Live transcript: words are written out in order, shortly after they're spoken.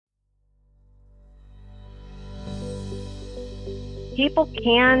people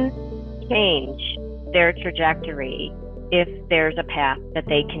can change their trajectory if there's a path that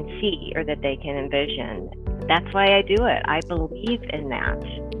they can see or that they can envision. That's why I do it. I believe in that.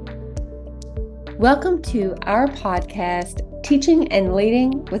 Welcome to our podcast, Teaching and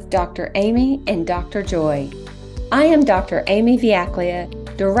Leading with Dr. Amy and Dr. Joy. I am Dr. Amy Viaclia,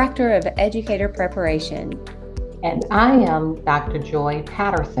 Director of Educator Preparation. And I am Dr. Joy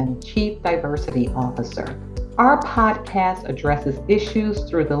Patterson, Chief Diversity Officer. Our podcast addresses issues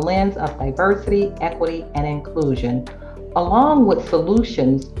through the lens of diversity, equity, and inclusion, along with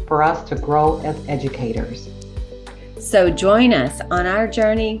solutions for us to grow as educators. So join us on our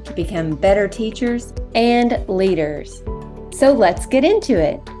journey to become better teachers and leaders. So let's get into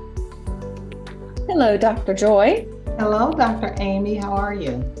it. Hello, Dr. Joy. Hello, Dr. Amy. How are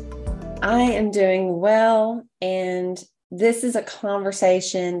you? I am doing well, and this is a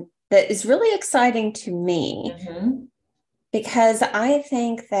conversation that is really exciting to me because I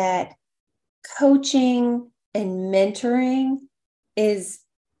think that coaching and mentoring is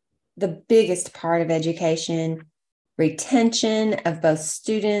the biggest part of education, retention of both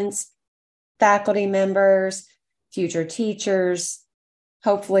students, faculty members, future teachers,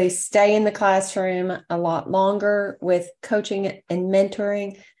 hopefully stay in the classroom a lot longer with coaching and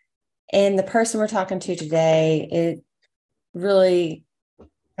mentoring. And the person we're talking to today, it really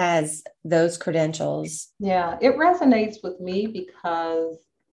has those credentials. Yeah, it resonates with me because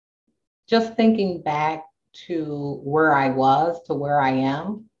just thinking back to where I was to where I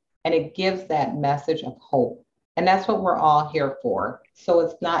am, and it gives that message of hope. And that's what we're all here for. So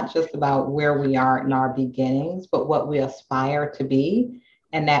it's not just about where we are in our beginnings, but what we aspire to be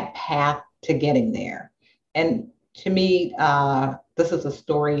and that path to getting there. And to me, this is a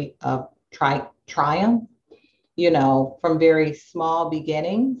story of triumph, from very small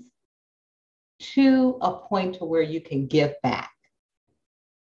beginnings to a point to where you can give back.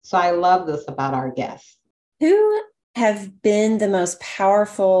 So I love this about our guests. Who have been the most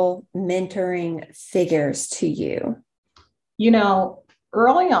powerful mentoring figures to you?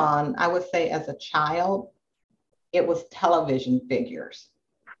 Early on, I would say as a child, it was television figures.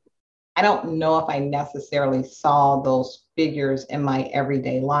 I don't know if I necessarily saw those figures in my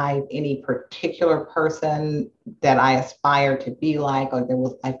everyday life, any particular person that I aspired to be like,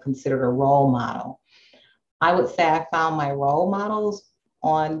 or I considered a role model. I would say I found my role models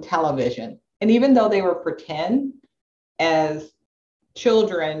on television. And even though they were pretend, as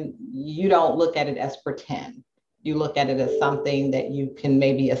children, you don't look at it as pretend. You look at it as something that you can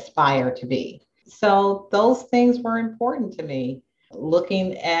maybe aspire to be. So those things were important to me.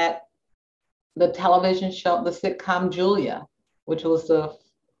 Looking at the television show, the sitcom Julia, which was the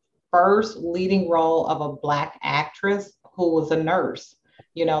first leading role of a Black actress who was a nurse,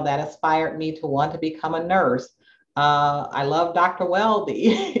 that inspired me to want to become a nurse. I love Dr.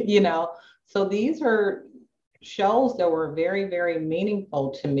 Welby, So these are shows that were very, very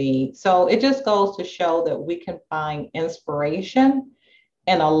meaningful to me. So it just goes to show that we can find inspiration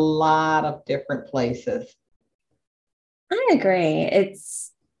in a lot of different places. I agree.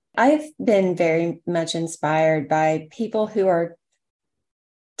 I've been very much inspired by people who are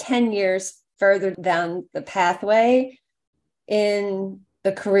 10 years further down the pathway in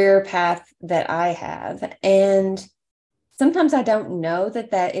the career path that I have. And sometimes I don't know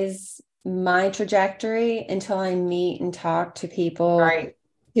that is my trajectory until I meet and talk to people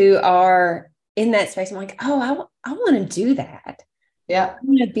who are in that space. I'm like, oh, I want to do that. Yeah. I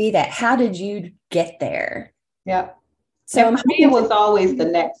want to be that. How did you get there? Yeah. So for me, it was always the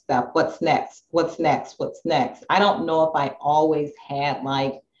next step. What's next? What's next? What's next? I don't know if I always had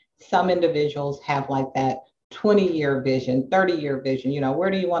some individuals have that 20-year vision, 30-year vision, where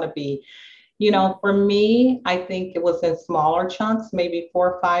do you want to be? For me, I think it was in smaller chunks, maybe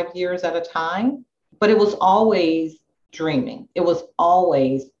 4 or 5 years at a time, but it was always dreaming. It was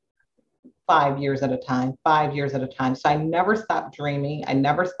always 5 years at a time, 5 years at a time. So I never stopped dreaming. I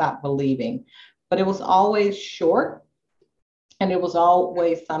never stopped believing, but it was always short. And it was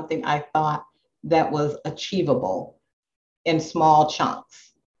always something I thought that was achievable in small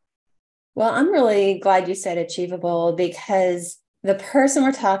chunks. Well, I'm really glad you said achievable because the person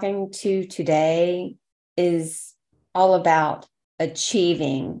we're talking to today is all about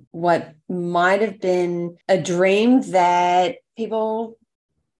achieving what might have been a dream that people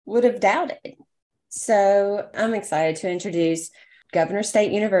would have doubted. So I'm excited to introduce Governor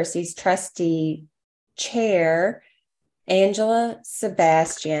State University's trustee chair, Angela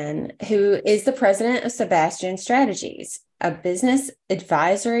Sebastian, who is the president of Sebastian Strategies, a business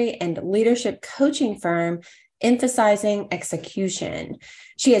advisory and leadership coaching firm emphasizing execution.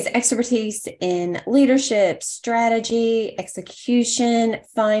 She has expertise in leadership, strategy, execution,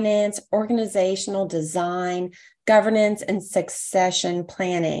 finance, organizational design, governance, and succession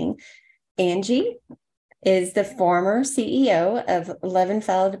planning. Angie is the former CEO of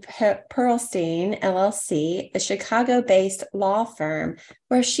Levenfeld Pearlstein, LLC, a Chicago-based law firm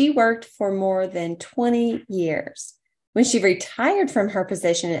where she worked for more than 20 years. When she retired from her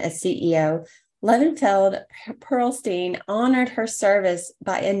position as CEO, Levenfeld Pearlstein honored her service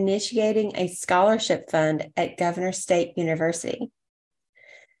by initiating a scholarship fund at Governor State University.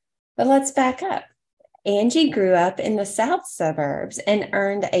 But let's back up. Angie grew up in the South suburbs and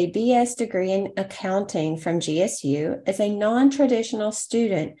earned a BS degree in accounting from GSU as a non-traditional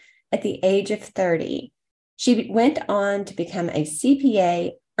student at the age of 30. She went on to become a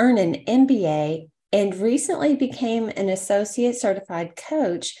CPA, earn an MBA, and recently became an associate certified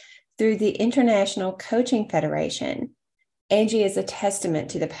coach through the International Coaching Federation. Angie is a testament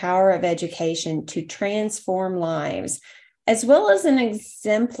to the power of education to transform lives, as well as an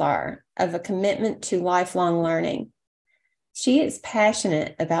exemplar of a commitment to lifelong learning. She is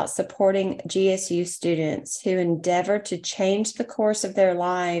passionate about supporting GSU students who endeavor to change the course of their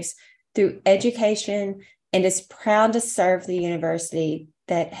lives through education and is proud to serve the university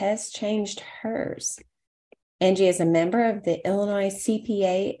that has changed hers. Angie is a member of the Illinois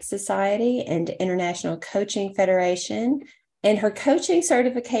CPA Society and International Coaching Federation, and her coaching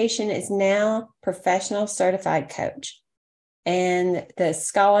certification is now Professional Certified Coach. And the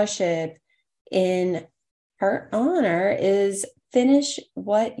scholarship in her honor is Finish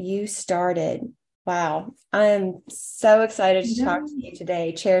What You Started. Wow. I'm so excited to talk to you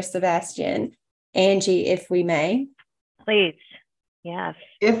today, Chair Sebastian. Angie, if we may. Please. Yes.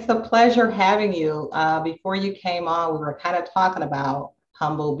 It's a pleasure having you. Before you came on, we were kind of talking about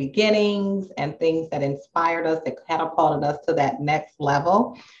humble beginnings and things that inspired us, that catapulted us to that next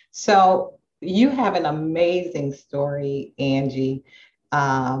level. So you have an amazing story, Angie.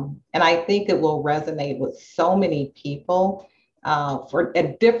 And I think it will resonate with so many people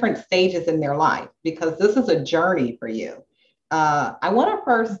at different stages in their life, because this is a journey for you. I want to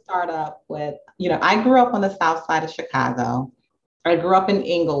first start up with, I grew up on the south side of Chicago. I grew up in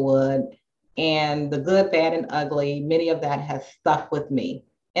Inglewood, and the good, bad, and ugly, many of that has stuck with me.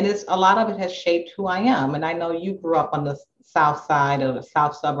 And a lot of it has shaped who I am. And I know you grew up on the south side of the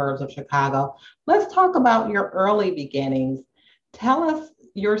south suburbs of Chicago. Let's talk about your early beginnings. Tell us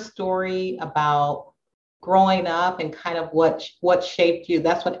your story about growing up and kind of what shaped you.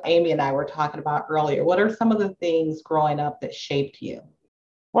 That's what Amy and I were talking about earlier. What are some of the things growing up that shaped you?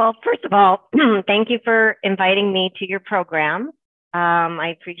 Well, first of all, thank you for inviting me to your program.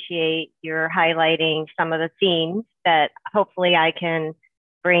 I appreciate your highlighting some of the themes that hopefully I can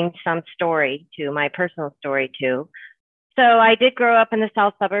bring some story to, my personal story to. So I did grow up in the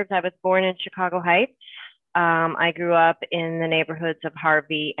south suburbs. I was born in Chicago Heights. I grew up in the neighborhoods of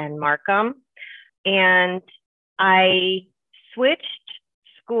Harvey and Markham, and I switched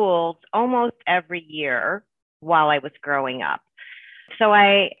schools almost every year while I was growing up. So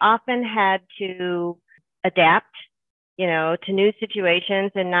I often had to adapt, to new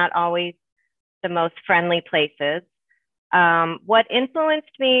situations and not always the most friendly places. What influenced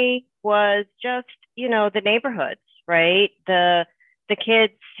me was just, the neighborhoods, right? The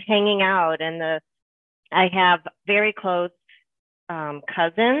kids hanging out, and I have very close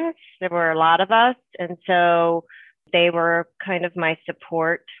cousins. There were a lot of us, and so they were kind of my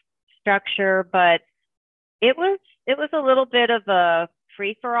support structure. But it was a little bit of a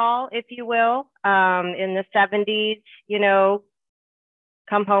free-for-all, if you will. In the 70s,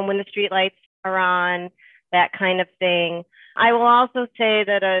 come home when the streetlights are on, that kind of thing. I will also say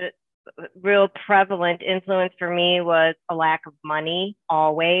that a real prevalent influence for me was a lack of money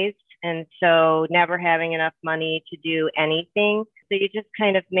always. And so never having enough money to do anything. So you just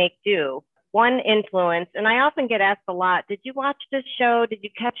kind of make do. One influence, and I often get asked a lot, did you watch this show? Did you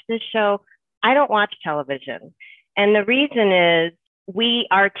catch this show? I don't watch television. And the reason is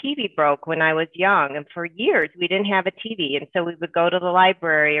our TV broke when I was young. And for years, we didn't have a TV. And so we would go to the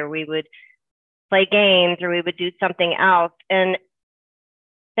library, or we would play games, or we would do something else. And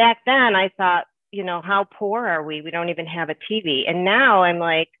back then I thought, how poor are we? We don't even have a TV. And now I'm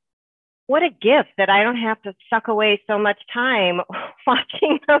like, what a gift that I don't have to suck away so much time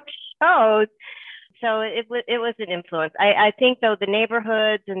watching those shows. So it was an influence. I think, though, the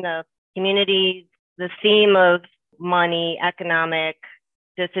neighborhoods and the communities, the theme of money, economic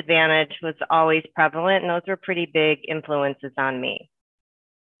disadvantage was always prevalent. And those were pretty big influences on me.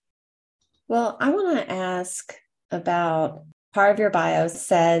 Well, I want to ask about part of your bio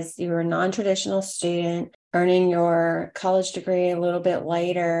says you were a non-traditional student, earning your college degree a little bit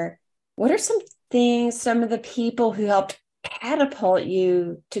later. What are some things, some of the people who helped catapult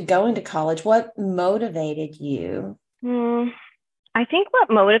you to go into college? What motivated you? I think what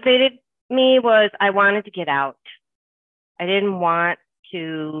motivated me was I wanted to get out. I didn't want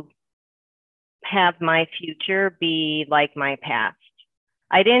to have my future be like my past.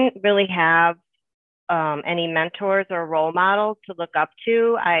 I didn't really have any mentors or role models to look up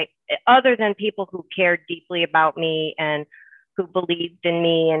to, other than people who cared deeply about me and who believed in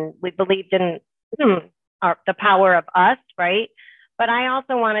me, and we believed in the power of us, right? But I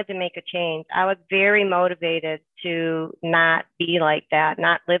also wanted to make a change. I was very motivated to not be like that,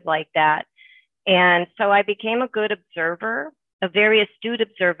 not live like that. And so I became a good observer, a very astute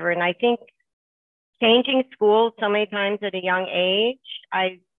observer. And I think changing schools so many times at a young age,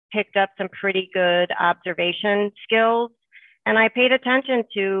 I picked up some pretty good observation skills. And I paid attention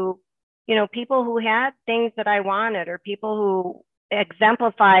to, people who had things that I wanted, or people who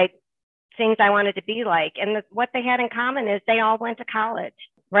exemplified things I wanted to be like. And what they had in common is they all went to college,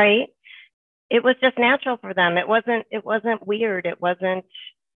 right? It was just natural for them. It wasn't weird. It wasn't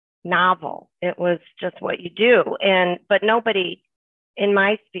novel. It was just what you do. But nobody in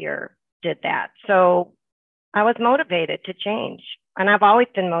my sphere did that. So I was motivated to change. And I've always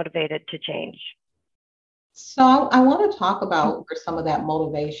been motivated to change. So I want to talk about where some of that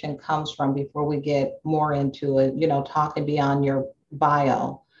motivation comes from before we get more into it, talking beyond your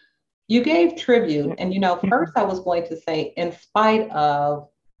bio. You gave tribute, and, first I was going to say, in spite of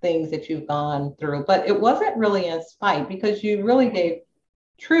things that you've gone through, but it wasn't really in spite, because you really gave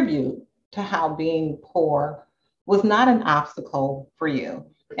tribute to how being poor was not an obstacle for you,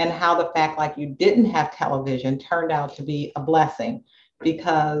 and how the fact like you didn't have television turned out to be a blessing,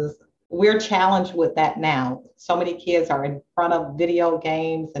 because we're challenged with that now. So many kids are in front of video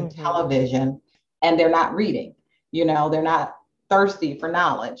games and television, and they're not reading, they're not thirsty for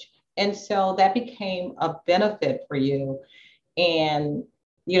knowledge. And so that became a benefit for you. And,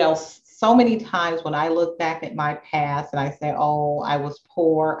 so many times when I look back at my past and I say, oh, I was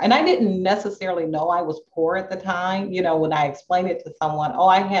poor, and I didn't necessarily know I was poor at the time, when I explained it to someone, oh,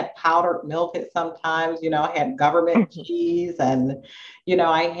 I had powdered milk at sometimes, I had government cheese, and,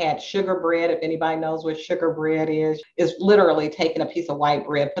 I had sugar bread. If anybody knows what sugar bread is literally taking a piece of white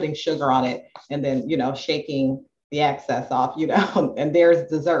bread, putting sugar on it, and then, shaking the excess off, and there's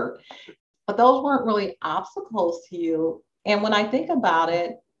dessert. But those weren't really obstacles to you. And when I think about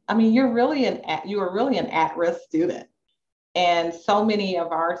it, I mean, you were really an at-risk student. And so many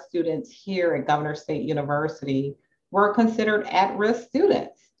of our students here at Governor State University were considered at-risk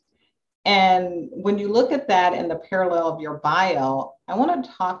students. And when you look at that in the parallel of your bio, I want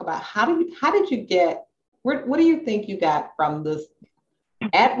to talk about how did you get, what do you think you got from this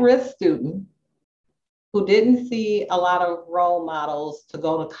at-risk student who didn't see a lot of role models to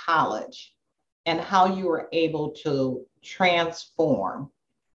go to college, and how you were able to transform?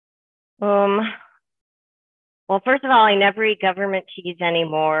 Well, first of all, I never eat government cheese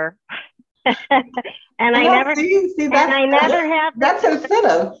anymore. And I never have that's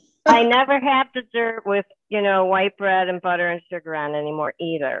incentive. I never have dessert with, white bread and butter and sugar on anymore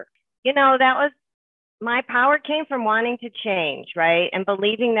either. That was, my power came from wanting to change, right? And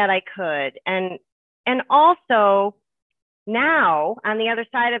believing that I could. And also now on the other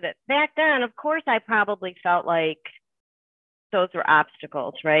side of it, back then, of course, I probably felt like those were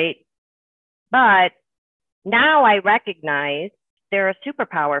obstacles, right? But now I recognize they're a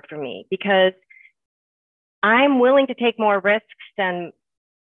superpower for me, because I'm willing to take more risks than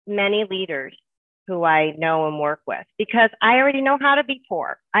many leaders who I know and work with, because I already know how to be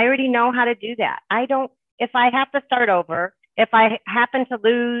poor. I already know how to do that. If I have to start over, if I happen to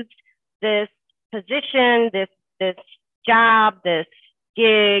lose this position, this job, this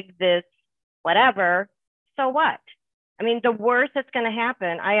gig, this whatever, so what? I mean, the worst that's going to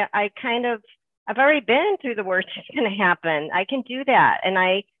happen, I've already been through the worst that's going to happen. I can do that. And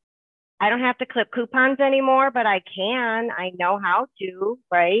I don't have to clip coupons anymore, but I can. I know how to,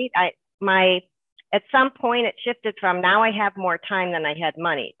 right? At some point it shifted from, now I have more time than I had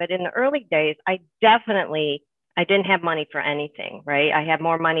money. But in the early days, I didn't have money for anything, right? I have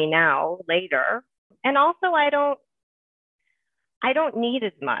more money now, later. And also I don't need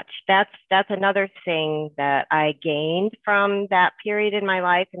as much. That's another thing that I gained from that period in my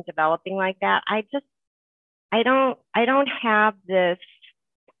life and developing like that. I don't have this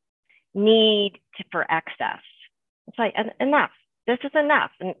need for excess. It's like, enough. This is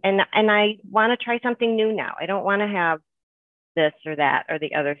enough. And I want to try something new now. I don't want to have this or that or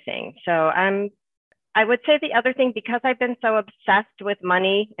the other thing. So I would say the other thing, because I've been so obsessed with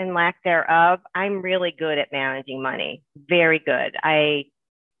money and lack thereof, I'm really good at managing money. Very good. I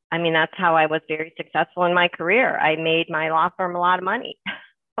mean, that's how I was very successful in my career. I made my law firm a lot of money.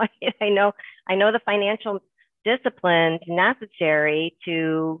 I know the financial disciplines necessary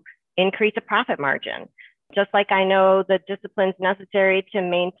to increase a profit margin, just like I know the disciplines necessary to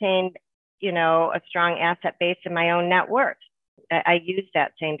maintain, a strong asset base in my own net worth. I use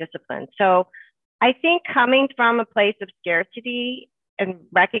that same discipline. So I think coming from a place of scarcity and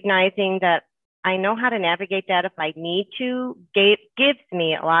recognizing that I know how to navigate that if I need to, gives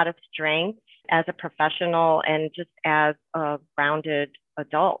me a lot of strength as a professional and just as a rounded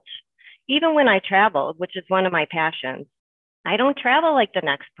adult. Even when I travel, which is one of my passions, I don't travel like the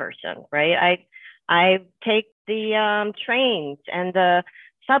next person, right? I take the trains and the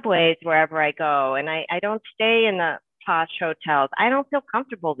subways wherever I go, and I don't stay in the posh hotels. I don't feel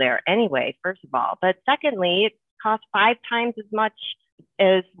comfortable there anyway, first of all. But secondly, it costs 5 times as much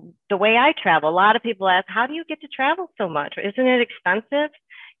as the way I travel. A lot of people ask, how do you get to travel so much? Isn't it expensive?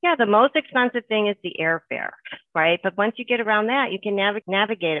 Yeah, the most expensive thing is the airfare, right? But once you get around that, you can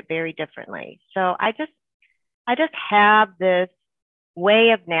navigate it very differently. So I just have this way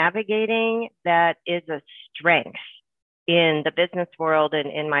of navigating that is a strength in the business world and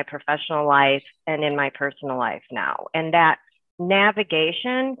in my professional life and in my personal life now. And that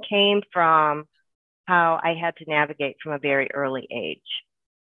navigation came from how I had to navigate from a very early age.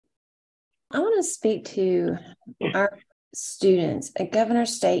 I want to speak to our students at Governor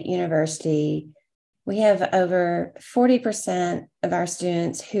State University. We have over 40% of our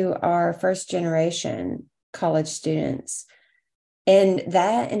students who are first generation college students. And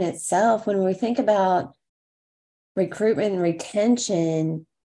that in itself, when we think about recruitment and retention,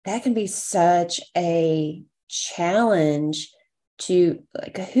 that can be such a challenge to,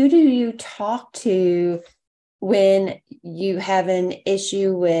 like, who do you talk to when you have an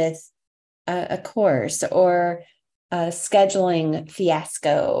issue with a course or a scheduling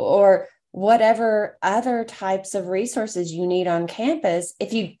fiasco or whatever other types of resources you need on campus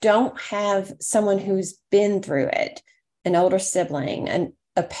if you don't have someone who's been through it, an older sibling,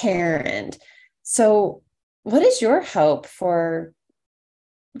 a parent. So what is your hope for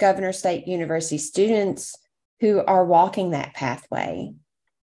Governor State University students who are walking that pathway?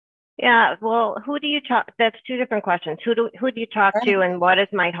 Yeah, well, who do you talk? That's 2 different questions. Who do you talk to, and what is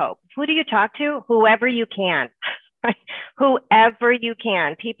my hope? Who do you talk to? Whoever you can, right? Whoever you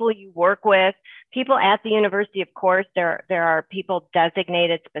can. People you work with, people at the university. Of course, there are people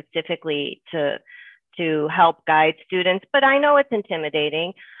designated specifically to help guide students. But I know it's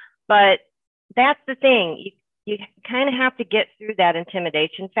intimidating. But that's the thing. You kind of have to get through that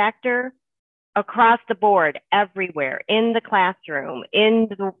intimidation factor across the board, everywhere, in the classroom, in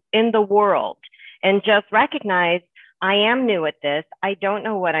the world, and just recognize I am new at this. I don't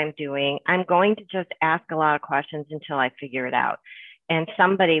know what I'm doing. I'm going to just ask a lot of questions until I figure it out, and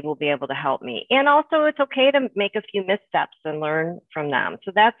somebody will be able to help me. And also, it's okay to make a few missteps and learn from them.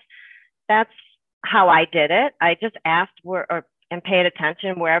 So that's how I did it. I just asked and paid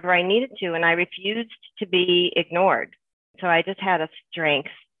attention wherever I needed to, and I refused to be ignored. So I just had a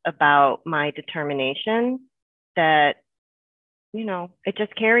strength about my determination that, it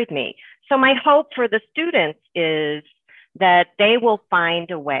just carried me. So my hope for the students is that they will find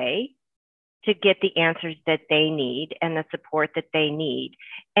a way to get the answers that they need and the support that they need.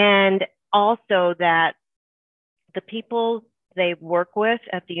 And also that the people they work with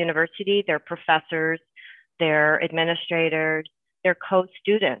at the university, their professors, their administrators, their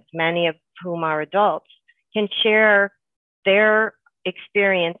co-students, many of whom are adults, can share their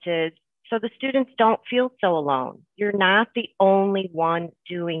experiences so the students don't feel so alone. You're not the only one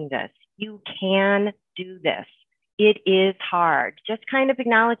doing this. You can do this. It is hard. Just kind of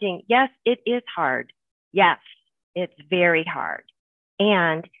acknowledging, yes, it is hard. Yes, it's very hard.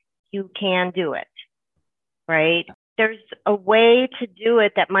 And you can do it, right? There's a way to do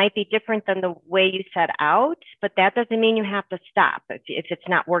it that might be different than the way you set out, but that doesn't mean you have to stop if it's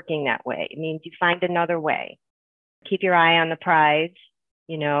not working that way. It means you find another way. Keep your eye on the prize,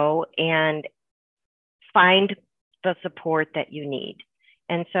 and find the support that you need.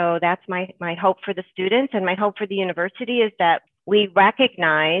 And so that's my hope for the students, and my hope for the university is that we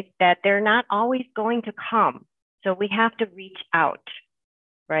recognize that they're not always going to come. So we have to reach out,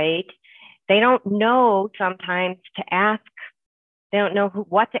 right? They don't know sometimes to ask. They don't know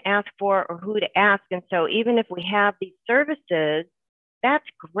what to ask for or who to ask. And so even if we have these services, that's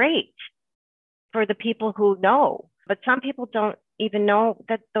great for the people who know. But some people don't even know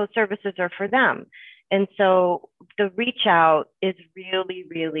that those services are for them. And so the reach out is really,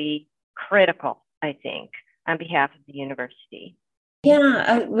 really critical I think, on behalf of the university.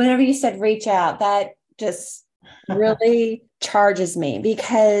 Yeah, whenever you said reach out, that just really charges me,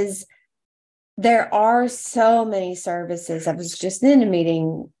 because there are so many services. I was just in a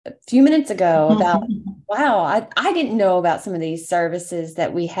meeting a few minutes ago about, wow, I didn't know about some of these services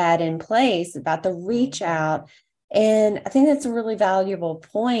that we had in place, about the reach out. And I think that's a really valuable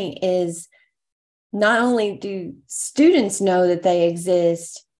point, is not only do students know that they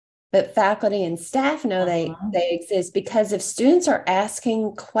exist, but faculty and staff know they exist, because if students are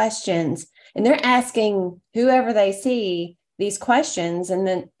asking questions and they're asking whoever they see these questions, and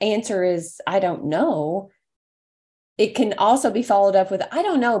the answer is, I don't know, it can also be followed up with, I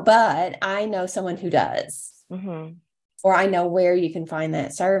don't know, but I know someone who does. Mm-hmm. Or I know where you can find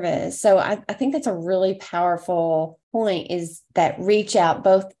that service. So I think that's a really powerful point, is that reach out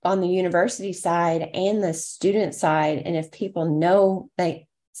both on the university side and the student side. And if people know that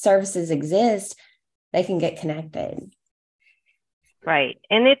services exist, they can get connected. Right.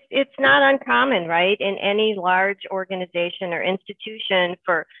 And it's not uncommon, right, in any large organization or institution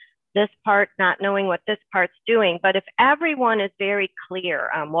for this part not knowing what this part's doing. But if everyone is very clear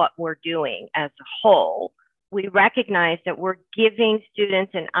on what we're doing as a whole, we recognize that we're giving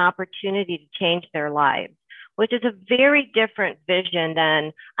students an opportunity to change their lives, which is a very different vision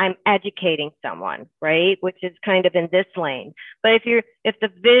than I'm educating someone, right? Which is kind of in this lane. But if the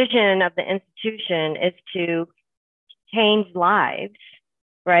vision of the institution is to change lives,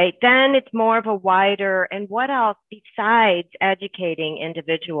 right, then it's more of a wider, and what else besides educating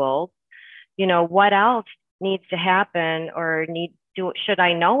individuals, what else needs to happen or should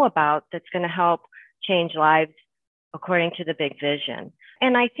I know about that's going to help change lives according to the big vision.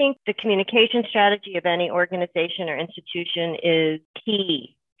 And I think the communication strategy of any organization or institution is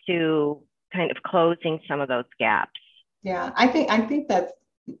key to kind of closing some of those gaps. Yeah, I think that's,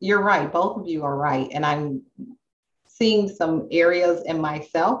 you're right. Both of you are right. And I'm seeing some areas in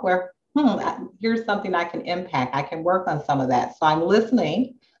myself where, here's something I can impact. I can work on some of that. So I'm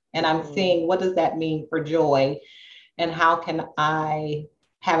listening and I'm seeing, what does that mean for Joy, and how can I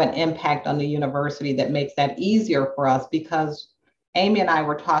have an impact on the university that makes that easier for us? Because Amy and I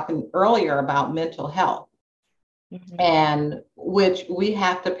were talking earlier about mental health, and which we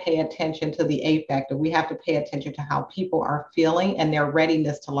have to pay attention to the A factor. We have to pay attention to how people are feeling and their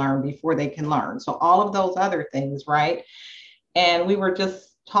readiness to learn before they can learn. So all of those other things, right? And we were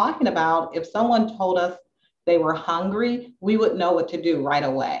just talking about, if someone told us they were hungry, we would know what to do right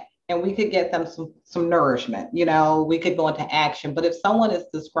away. And we could get them some nourishment, we could go into action. But if someone is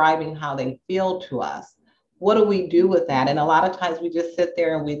describing how they feel to us, what do we do with that? And a lot of times we just sit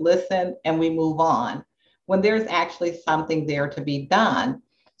there and we listen and we move on, when there's actually something there to be done.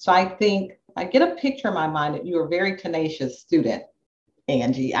 So I think I get a picture in my mind that you're a very tenacious student,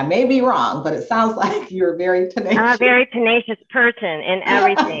 Angie. I may be wrong, but it sounds like you're a very tenacious. I'm a very tenacious person in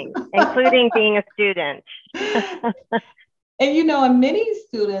everything, including being a student. And many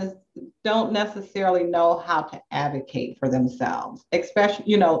students don't necessarily know how to advocate for themselves,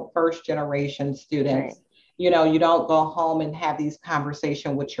 especially, first generation students. Right. You don't go home and have these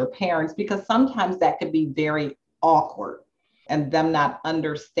conversations with your parents, because sometimes that could be very awkward, and them not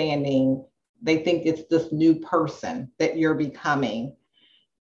understanding. They think it's this new person that you're becoming,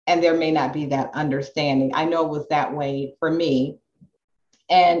 and there may not be that understanding. I know it was that way for me.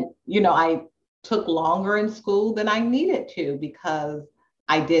 And, I took longer in school than I needed to, because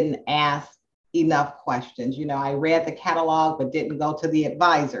I didn't ask enough questions. I read the catalog, but didn't go to the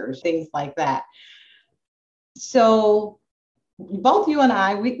advisors, things like that. So both you and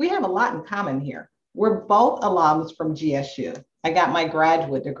I, we have a lot in common here. We're both alums from GSU. I got my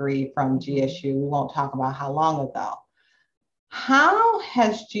graduate degree from GSU. We won't talk about how long ago. How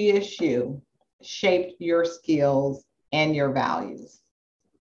has GSU shaped your skills and your values?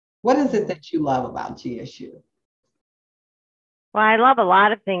 What is it that you love about GSU? Well, I love a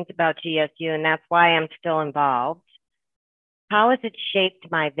lot of things about GSU, and that's why I'm still involved. How has it shaped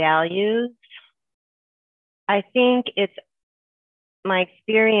my values? I think it's my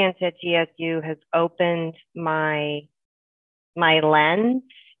experience at GSU has opened my lens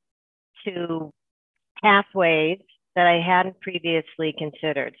to pathways that I hadn't previously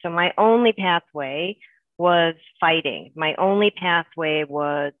considered. So my only pathway was fighting. My only pathway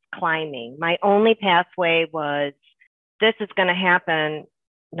was climbing. My only pathway was, this is going to happen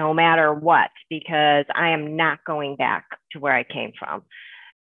no matter what, because I am not going back to where I came from.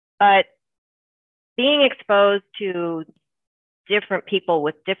 But being exposed to different people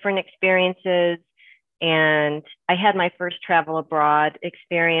with different experiences, and I had my first travel abroad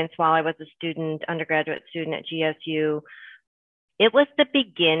experience while I was a student, undergraduate student at GSU. It was the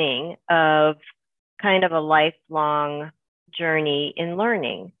beginning of kind of a lifelong journey in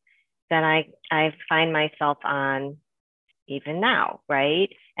learning that I find myself on even now, right?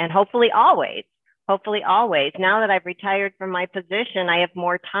 And hopefully always. Now that I've retired from my position, I have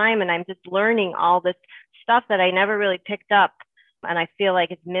more time and I'm just learning all this stuff that I never really picked up and I feel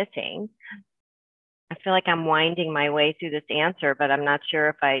like it's missing. I feel like I'm winding my way through this answer, but I'm not sure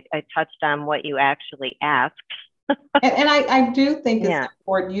if I touched on what you actually asked. And I do think it's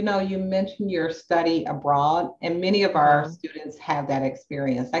important. You know, you mentioned your study abroad, and many of our students have that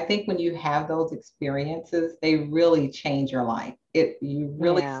experience. I think when you have those experiences, they really change your life. You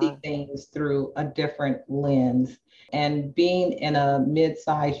really see things through a different lens. And being in a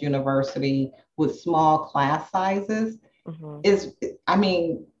mid-sized university with small class sizes is, I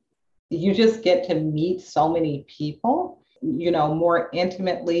mean, you just get to meet so many people, you know, more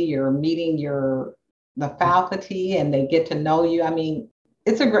intimately. You're meeting the faculty and they get to know you. I mean,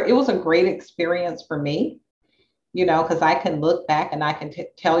 it was a great experience for me, you know, because I can look back and I can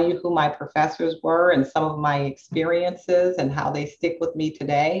tell you who my professors were and some of my experiences and how they stick with me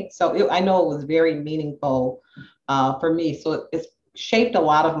today. So I know it was very meaningful for me. So it's shaped a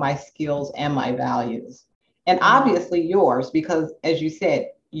lot of my skills and my values, and obviously yours, because as you said,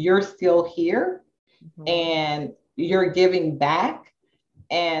 you're still here and you're giving back.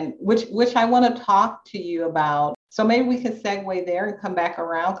 And which I want to talk to you about. So maybe we can segue there and come back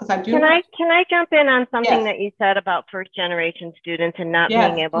around, because I do. Can I jump in on something that you said about first generation students and not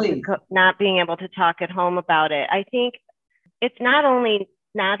being able to talk at home about it? I think it's not only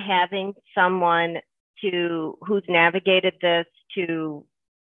not having someone who's navigated this to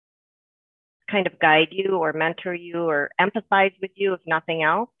kind of guide you or mentor you or empathize with you, if nothing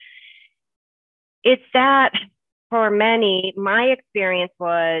else. It's that for many, my experience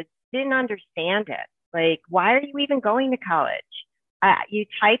was didn't understand it. Like, why are you even going to college? You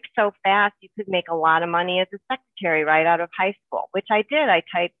type so fast, you could make a lot of money as a secretary right out of high school, which I did. I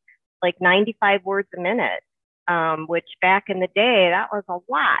typed like 95 words a minute, which back in the day, that was a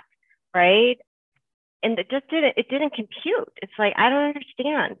lot, right? And it didn't compute. It's like, I don't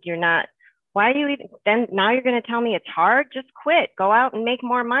understand. Why are you even, then now you're going to tell me it's hard? Just quit, go out and make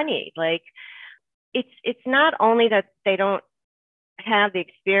more money. Like, it's not only that they don't have the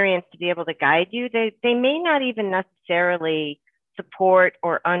experience to be able to guide you, they may not even necessarily support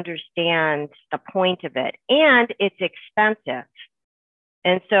or understand the point of it. And it's expensive.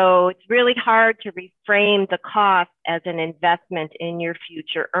 And so it's really hard to reframe the cost as an investment in your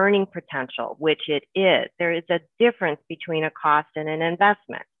future earning potential, which it is. There is a difference between a cost and an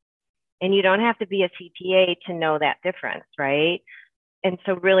investment. And you don't have to be a CPA to know that difference, right? And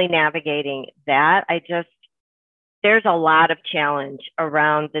so really navigating that, there's a lot of challenge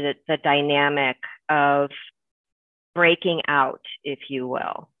around the dynamic of breaking out, if you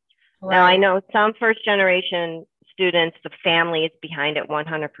will. Right. Now, I know some first generation students, the family is behind it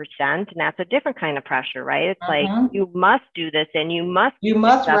 100%, and that's a different kind of pressure, right? It's like, you must do this and you must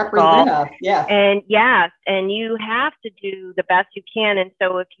represent us. Yes. And and you have to do the best you can. And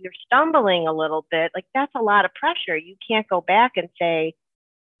so if you're stumbling a little bit, like, that's a lot of pressure. You can't go back and say,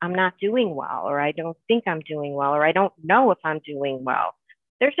 I'm not doing well, or I don't think I'm doing well, or I don't know if I'm doing well.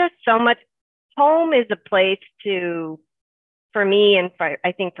 There's just so much. Home is a place for me, and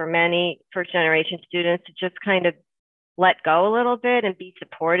I think for many first generation students, to just kind of let go a little bit and be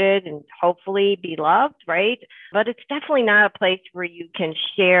supported and hopefully be loved, right? But it's definitely not a place where you can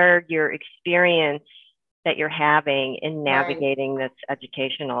share your experience that you're having in navigating this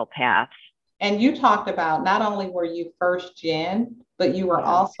educational path. And you talked about not only were you first gen, but you were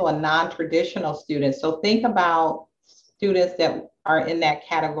also a non-traditional student. So think about students that are in that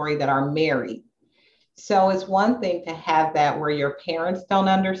category that are married. So it's one thing to have that where your parents don't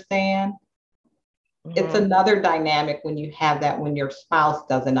understand. It's another dynamic when you have that when your spouse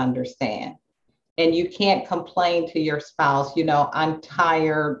doesn't understand. And you can't complain to your spouse, you know, I'm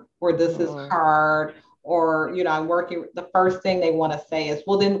tired, or this is hard, or, you know, I'm working. The first thing they want to say is,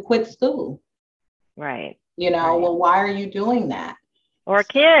 well, then quit school. Right. You know, well, why are you doing that? Or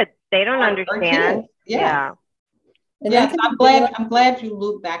kids, they don't understand. Yeah. Yes, I'm glad you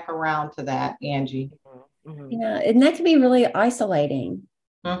looped back around to that, Angie. Yeah, and that can be really isolating.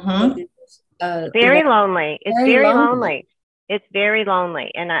 Very lonely. It's very lonely. It's very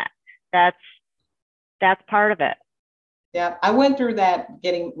lonely, and that's part of it. Yeah, I went through that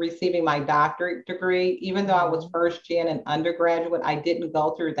receiving my doctorate degree. Even though I was first gen and undergraduate, I didn't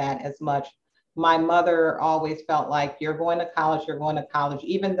go through that as much. My mother always felt like, you're going to college,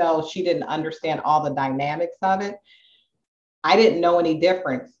 even though she didn't understand all the dynamics of it. I didn't know any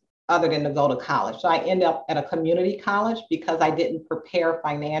difference. other than to go to college. So I ended up at a community college because I didn't prepare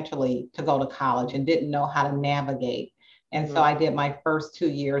financially to go to college and didn't know how to navigate. And so I did my first 2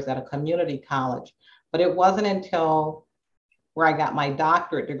 years at a community college. But it wasn't until where I got my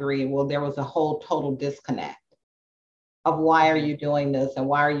doctorate degree, well, there was a whole total disconnect of why are you doing this, and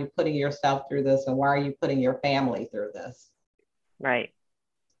why are you putting yourself through this, and why are you putting your family through this? Right.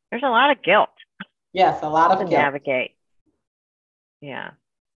 There's a lot of guilt. Yes, a lot of to guilt. Navigate. Yeah.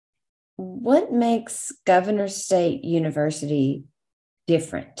 What makes Governor State University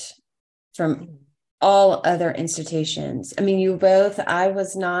different from all other institutions? I mean, you both, I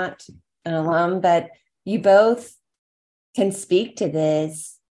was not an alum, but you both can speak to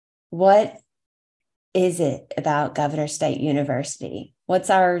this. What is it about Governor State University? What's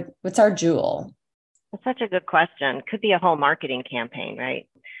our jewel? That's such a good question. Could be a whole marketing campaign, right?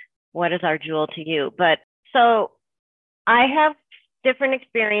 What is our jewel to you? But so I have different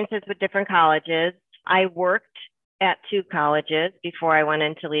experiences with different colleges. I worked at 2 colleges before I went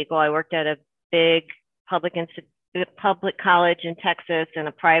into legal. I worked at a big public college in Texas and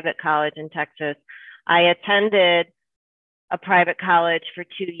a private college in Texas. I attended a private college for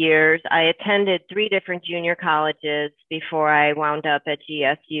 2 years. I attended 3 different junior colleges before I wound up at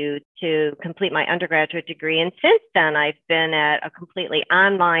GSU to complete my undergraduate degree. And since then, I've been at a completely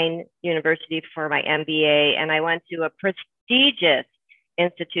online university for my MBA, and I went to a prestigious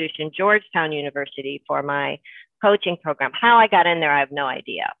institution, Georgetown University, for my coaching program. How I got in there, I have no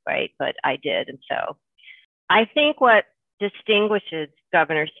idea, right? But I did. And so I think what distinguishes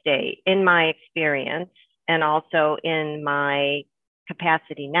Governor State, in my experience, and also in my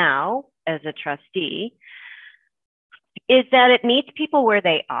capacity now as a trustee, is that it meets people where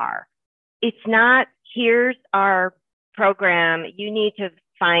they are. It's not, here's our program, you need to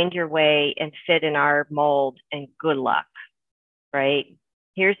find your way and fit in our mold, and good luck, right?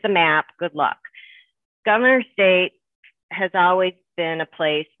 Here's the map, good luck. Governor State has always been a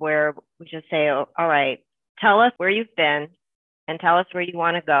place where we just say, oh, all right, tell us where you've been and tell us where you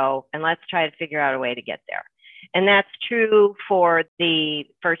want to go, and let's try to figure out a way to get there. And that's true for the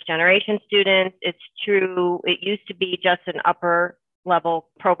first generation students. It's true, it used to be just an upper level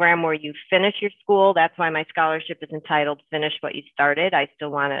program where you finish your school. That's why my scholarship is entitled Finish What You Started. I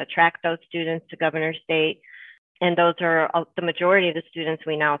still want to attract those students to Governor State. And those are the majority of the students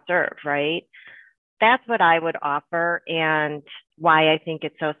we now serve, right? That's what I would offer, and why I think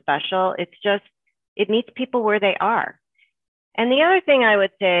it's so special. It's just, it meets people where they are. And the other thing I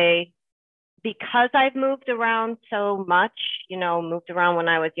would say, because I've moved around so much, moved around when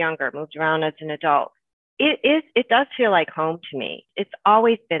I was younger, moved around as an adult, it does feel like home to me. It's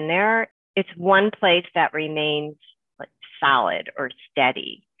always been there. It's one place that remains like solid or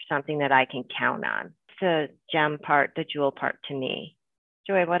steady, something that I can count on. It's the gem part, the jewel part to me.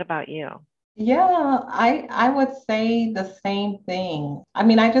 Joy, what about you? Yeah, I would say the same thing. I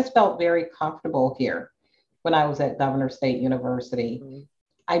mean, I just felt very comfortable here when I was at Governor State University. Mm-hmm.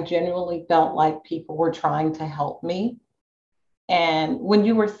 I genuinely felt like people were trying to help me. And when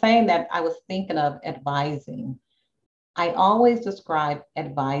you were saying that, I was thinking of advising. I always describe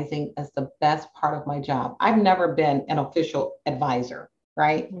advising as the best part of my job. I've never been an official advisor,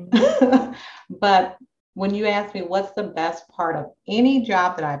 right? Mm-hmm. But when you ask me what's the best part of any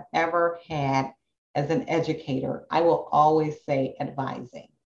job that I've ever had as an educator, I will always say advising.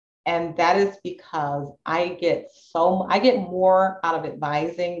 And that is because I get more out of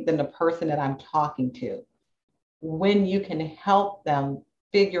advising than the person that I'm talking to. When you can help them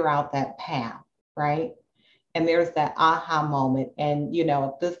figure out that path, right? And there's that aha moment. And,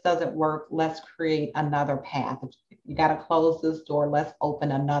 if this doesn't work, let's create another path. If you got to close this door, let's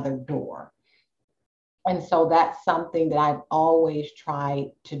open another door. And so that's something that I've always tried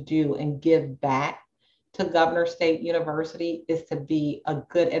to do and give back to Governor State University, is to be a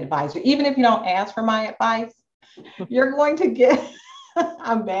good advisor. Even if you don't ask for my advice, you're going to get,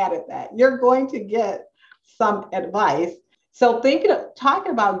 I'm bad at that. You're going to get some advice. So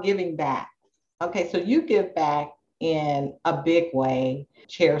talking about giving back. Okay, so you give back in a big way,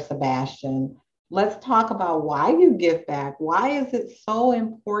 Chair Sebastian. Let's talk about why you give back. Why is it so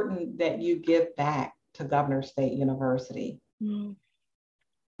important that you give back to Governor State University? Mm-hmm.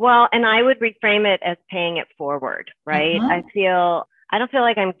 Well, and I would reframe it as paying it forward, right? Uh-huh. I don't feel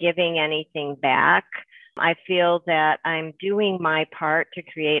like I'm giving anything back. I feel that I'm doing my part to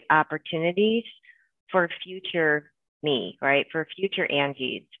create opportunities for future me, right? For future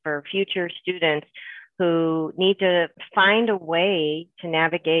Angies, for future students who need to find a way to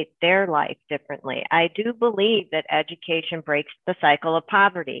navigate their life differently. I do believe that education breaks the cycle of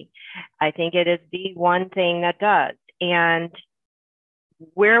poverty. I think it is the one thing that does. And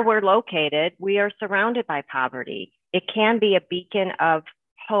where we're located, we are surrounded by poverty. It can be a beacon of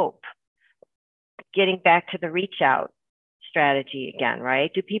hope. Getting back to the reach out strategy again,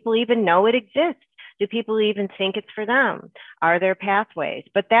 right? Do people even know it exists? Do people even think it's for them? Are there pathways?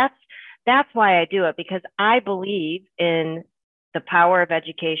 But that's why I do it, because I believe in the power of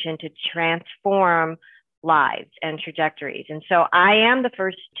education to transform lives and trajectories. And so I am the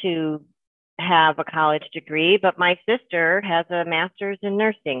first to have a college degree, but my sister has a master's in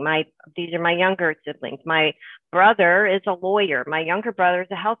nursing. These are my younger siblings. My brother is a lawyer. My younger brother is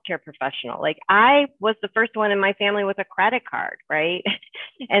a healthcare professional. Like, I was the first one in my family with a credit card, right?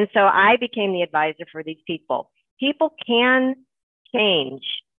 And so I became the advisor for these people. People can change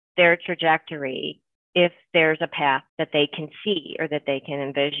their trajectory if there's a path that they can see or that they can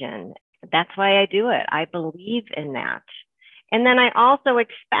envision. That's why I do it. I believe in that. And then I also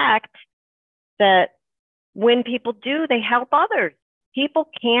expect that when people do, they help others. People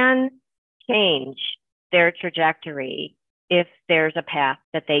can change their trajectory if there's a path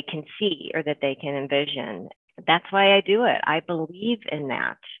that they can see or that they can envision. That's why I do it. I believe in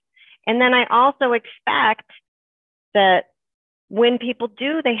that. And then I also expect that when people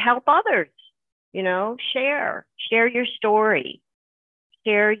do, they help others. You know, share your story,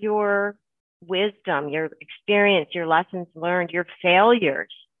 share your wisdom, your experience, your lessons learned, your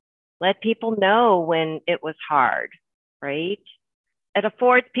failures. Let people know when it was hard, right? It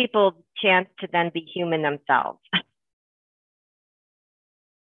affords people a chance to then be human themselves.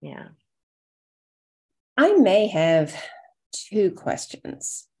 Yeah. I may have two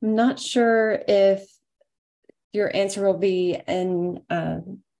questions. I'm not sure if your answer will be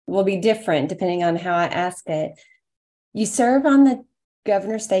different depending on how I ask it. You serve on the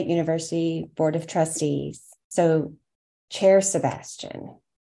Governor State University Board of Trustees. So, Chair Sebastian,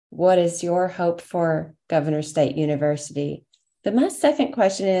 what is your hope for Governor State University? But my second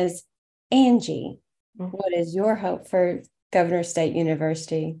question is, Angie, what is your hope for Governor State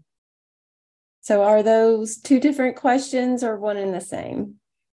University? So are those two different questions or one and the same?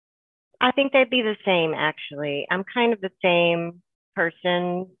 I think they'd be the same, actually. I'm kind of the same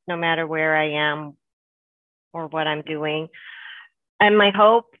person, no matter where I am or what I'm doing. And my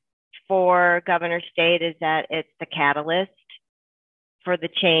hope for Governor State is that it's the catalyst for the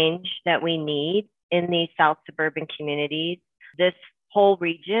change that we need in these South suburban communities. This whole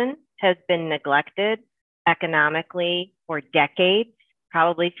region has been neglected economically for decades,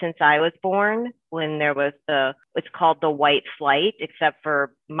 probably since I was born, when there was it's called the white flight, except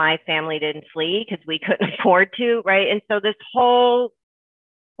for my family didn't flee because we couldn't afford to, right? And so this whole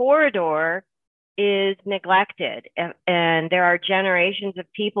corridor is neglected, and there are generations of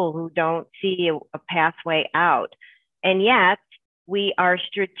people who don't see a pathway out. And yet we are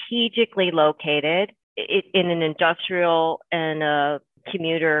strategically located in an industrial and a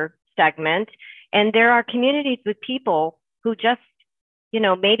commuter segment. And there are communities with people who just,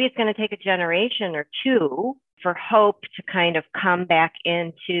 maybe it's going to take a generation or two for hope to kind of come back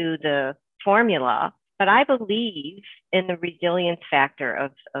into the formula. But I believe in the resilience factor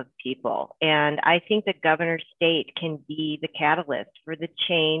of people. And I think that Governor State can be the catalyst for the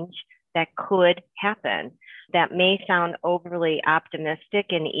change that could happen. That may sound overly optimistic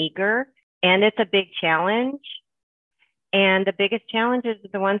and eager, and it's a big challenge. And the biggest challenges are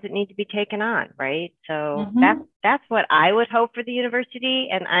the ones that need to be taken on, right? So that's what I would hope for the university.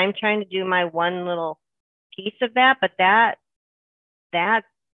 And I'm trying to do my one little piece of that, but that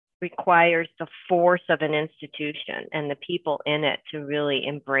requires the force of an institution and the people in it to really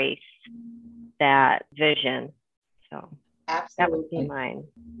embrace that vision. So absolutely, that would be mine.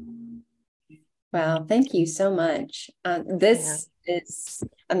 Wow, thank you so much. This is,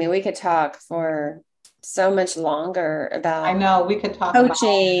 we could talk for so much longer about I know we could talk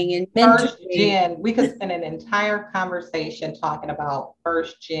coaching and mentoring. First mentoring. gen. We could spend an entire conversation talking about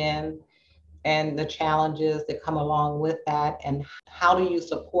first gen and the challenges that come along with that, and how do you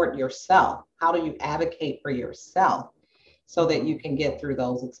support yourself? How do you advocate for yourself so that you can get through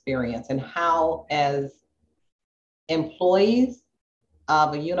those experiences? And how, as employees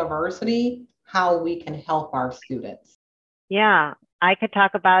of a university, how we can help our students. Yeah, I could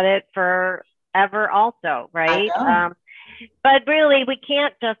talk about it forever also, right? But really, we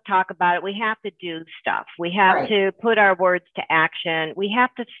can't just talk about it. We have to do stuff. We have to put our words to action. We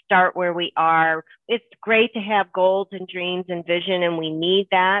have to start where we are. It's great to have goals and dreams and vision, and we need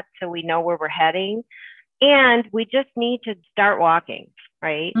that so we know where we're heading. And we just need to start walking,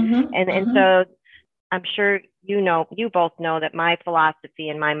 right? And so I'm sure you both know that my philosophy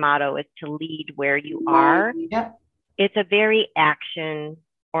and my motto is to lead where you are. Yep. It's a very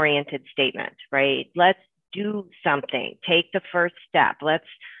action-oriented statement, right? Let's do something, take the first step. Let's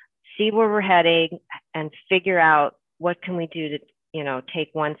see where we're heading and figure out what can we do to, take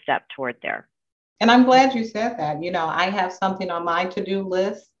one step toward there. And I'm glad you said that. I have something on my to-do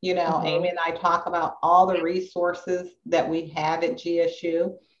list. Amy and I talk about all the resources that we have at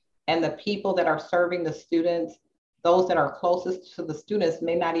GSU, and the people that are serving the students, those that are closest to the students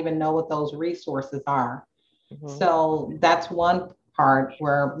may not even know what those resources are. So that's one part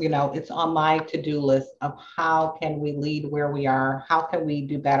where, it's on my to-do list of how can we lead where we are? How can we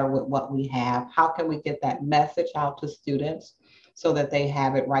do better with what we have? How can we get that message out to students so that they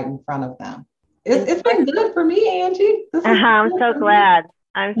have it right in front of them? It's been good for me, Angie. I'm so glad.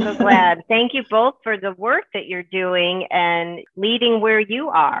 I'm so glad. Thank you both for the work that you're doing and leading where you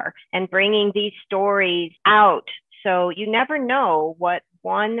are and bringing these stories out. So you never know what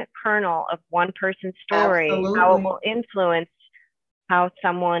one kernel of one person's story, how it will influence how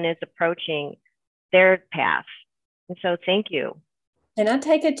someone is approaching their path. And so thank you. And I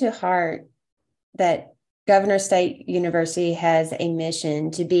take it to heart that Governor State University has a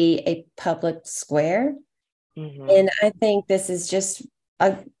mission to be a public square. And I think this is just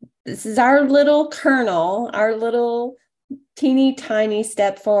this is our little kernel, our little teeny tiny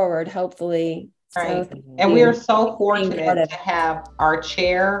step forward, hopefully. Right. So and we are so fortunate to have our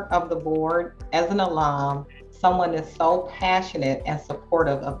chair of the board as an alum, someone that's so passionate and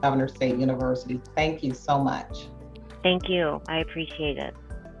supportive of Governor State University. Thank you so much. Thank you. I appreciate it.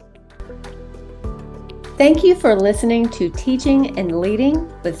 Thank you for listening to Teaching and Leading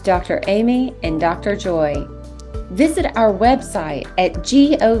with Dr. Amy and Dr. Joy. Visit our website at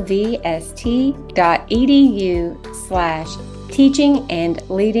govst.edu/teaching and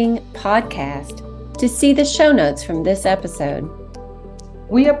leading podcast to see the show notes from this episode.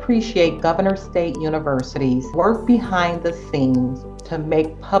 We appreciate Governor State University's work behind the scenes to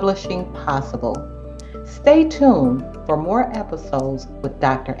make publishing possible. Stay tuned for more episodes with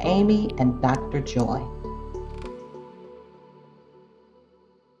Dr. Amy and Dr. Joy.